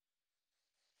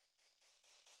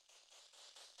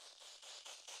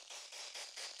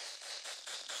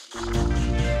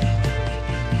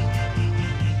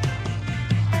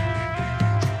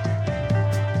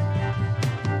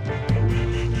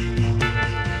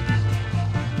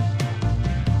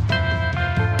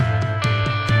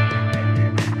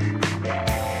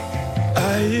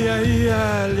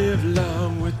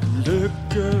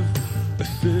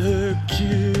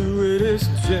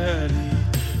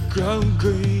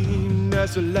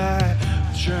as a light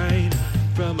train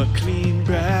from a clean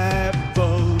bright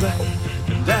bulb.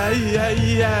 And I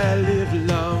live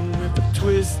along with a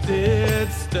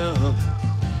twisted stump,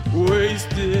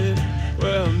 wasted,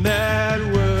 well, mad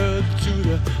word to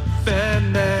the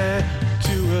Fmaj,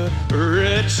 to a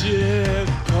wretched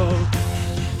pulp.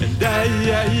 And I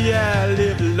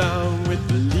live along with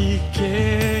the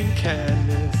leaking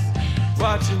kindness,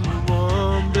 watching the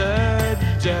warm blood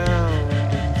down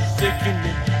and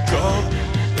sickening gulp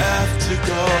after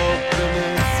gulp.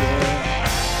 And it's a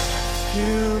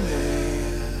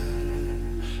human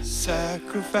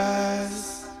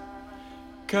sacrifice,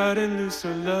 cutting loose a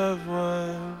loved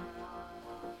one,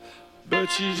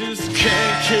 but you just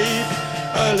can't keep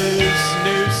a loose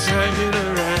noose hanging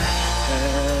around.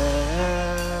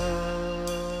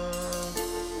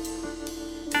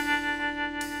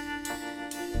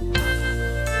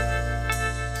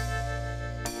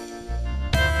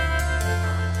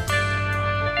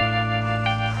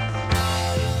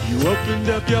 You opened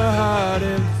up your heart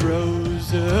and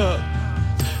froze up,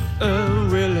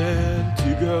 unwilling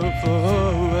to go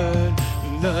forward,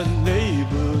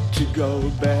 unable to go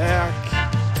back.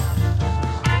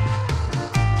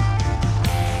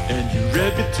 And you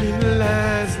read between the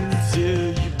lines until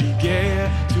you began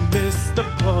to miss the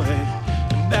point.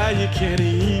 And now you can't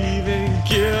even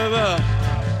give up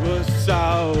what's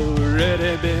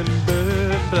already been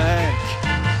burned black.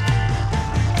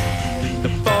 In the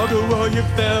fog of war you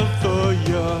fell for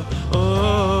your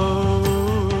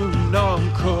own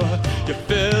encore. You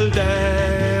fell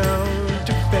down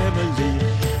to family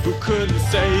who couldn't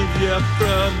save you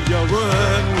from your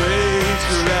one-way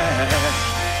track.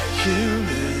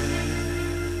 Human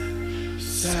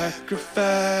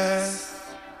sacrifice,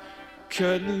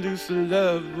 cutting loose a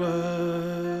loved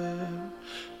one,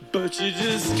 but you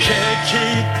just can't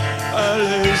keep a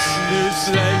loose noose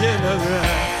laying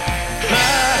around.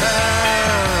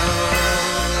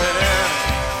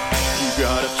 You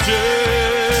gotta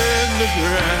turn the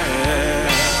ground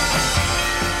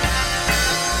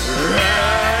round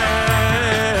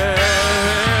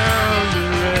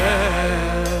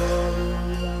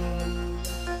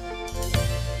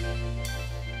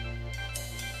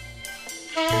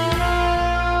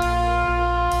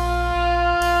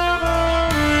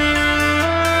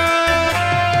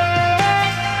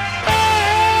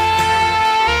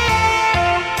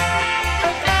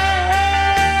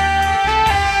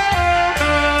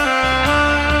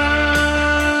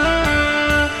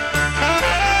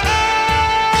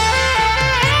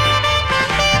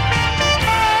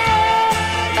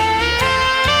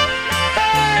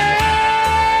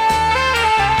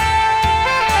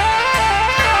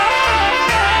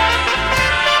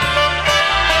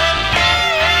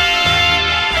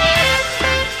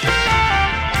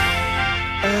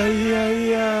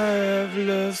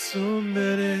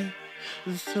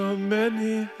and so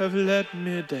many have let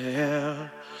me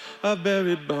down. I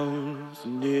buried bones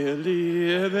in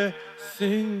nearly every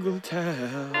single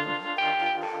town.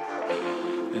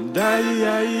 And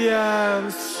I'm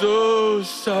so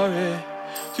sorry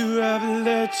to have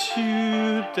let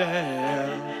you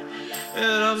down.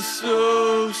 And I'm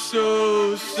so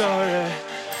sorry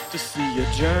to see you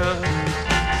drown.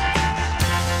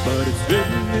 But it's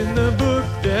written in the book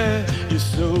that you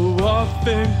so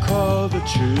often call the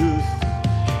truth.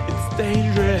 It's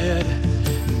stained red,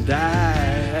 and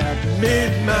I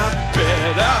made my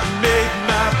bed. I made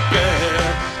my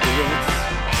bed.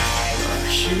 It's a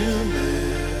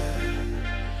human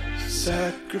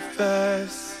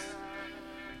sacrifice,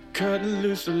 cutting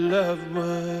loose a loved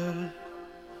one,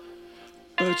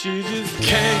 but you just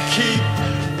can't keep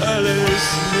a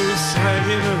loose noose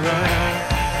hanging around.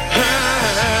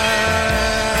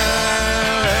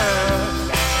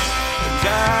 And I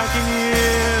can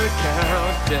hear the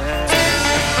countdown.